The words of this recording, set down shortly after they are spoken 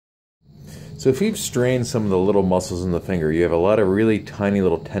So if you've strained some of the little muscles in the finger, you have a lot of really tiny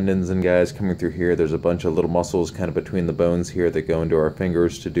little tendons and guys coming through here. There's a bunch of little muscles kind of between the bones here that go into our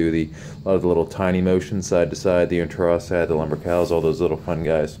fingers to do a lot of the little tiny motions side to side, the interossei, the lumbricals, all those little fun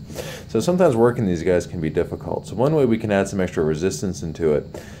guys. So sometimes working these guys can be difficult. So one way we can add some extra resistance into it,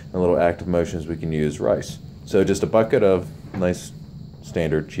 and little active motions, we can use rice. So just a bucket of nice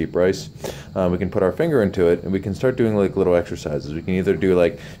standard cheap rice. We can put our finger into it and we can start doing like little exercises. We can either do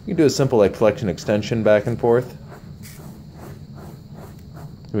a simple like flexion extension back and forth.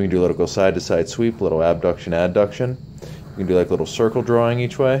 We can do a little go side to side sweep, little abduction adduction. We can do like little circle drawing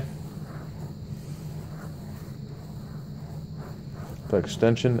each way.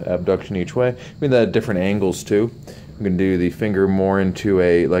 Extension, abduction each way. We can do that at different angles too. We can do the finger more into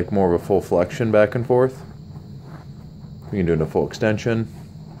more of a full flexion back and forth. We can do it in a full extension.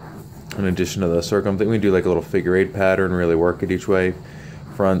 In addition to the circumference, we can do like a little figure 8 pattern, really work it each way,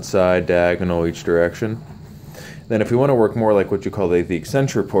 front, side, diagonal, each direction. Then if we want to work more like what you call the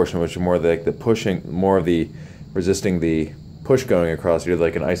eccentric portion, which is more like the pushing, more of the resisting the push going across, you do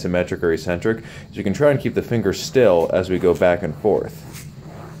like an isometric or eccentric, so you can try and keep the finger still as we go back and forth.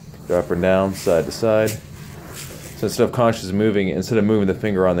 Go up and down, side to side. So instead of consciously moving, instead of moving the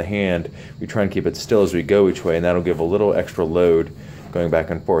finger on the hand, we try and keep it still as we go each way, and that'll give a little extra load going back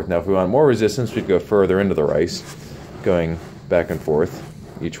and forth. Now if we want more resistance, we'd go further into the rice, going back and forth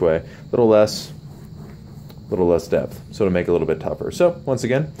each way. A little less depth, so to make it a little bit tougher. So once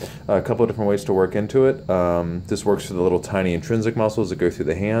again, a couple of different ways to work into it. This works for the little tiny intrinsic muscles that go through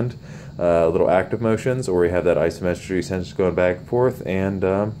the hand, little active motions, or we have that isometric eccentric going back and forth, and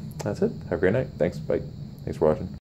that's it. Have a great night. Thanks. Bye. Thanks for watching.